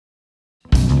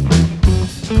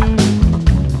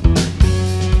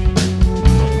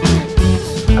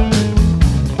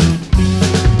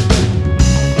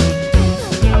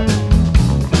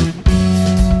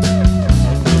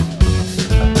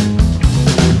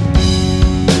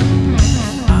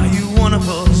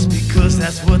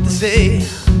That's what they say.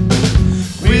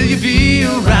 Will you be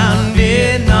around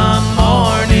in the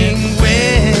morning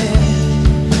when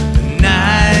the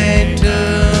night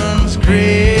turns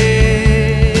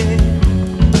gray?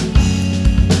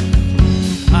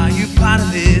 Are you part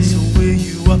of this, or will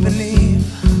you up and leave?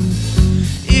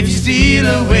 If you steal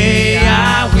away,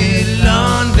 I will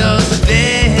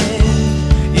understand.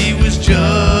 It was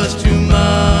just too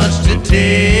much to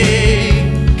take.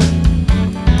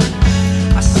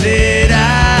 I said I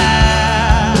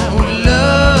will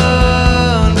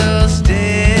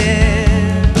understand.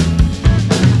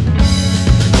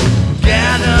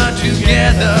 Gather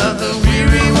together, the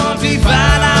weary won't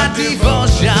divide our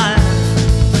devotion.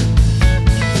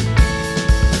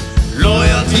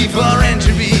 Loyalty for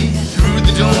entry through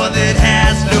the door that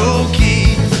has no key.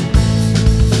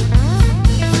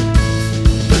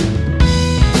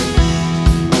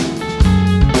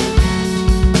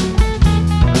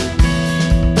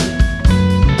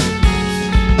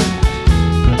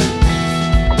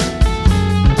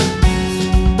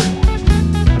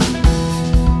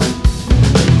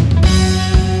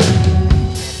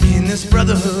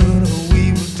 Brotherhood,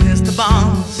 we will test the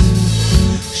bonds.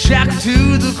 Shackled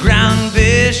to the ground,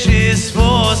 vicious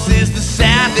forces, the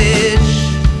savage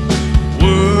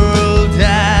world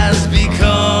has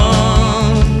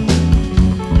become.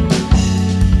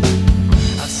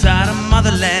 Outside of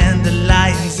motherland,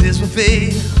 alliances will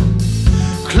fade.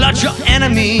 Clutch your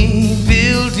enemy,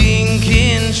 building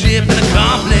kinship and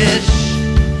accomplish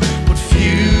what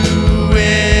few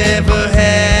ever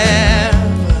have.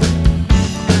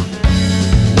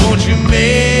 Won't you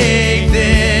make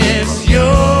this your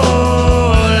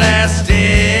last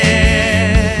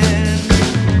stand?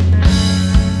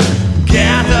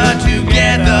 Gather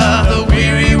together, the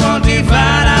weary won't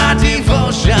divide our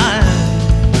devotion.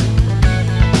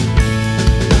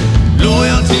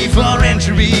 Loyalty for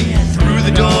entry through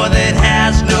the door that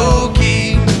has no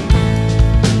key.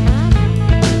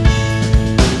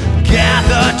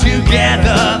 Gather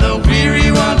together, the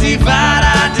weary won't divide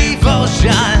our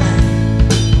devotion.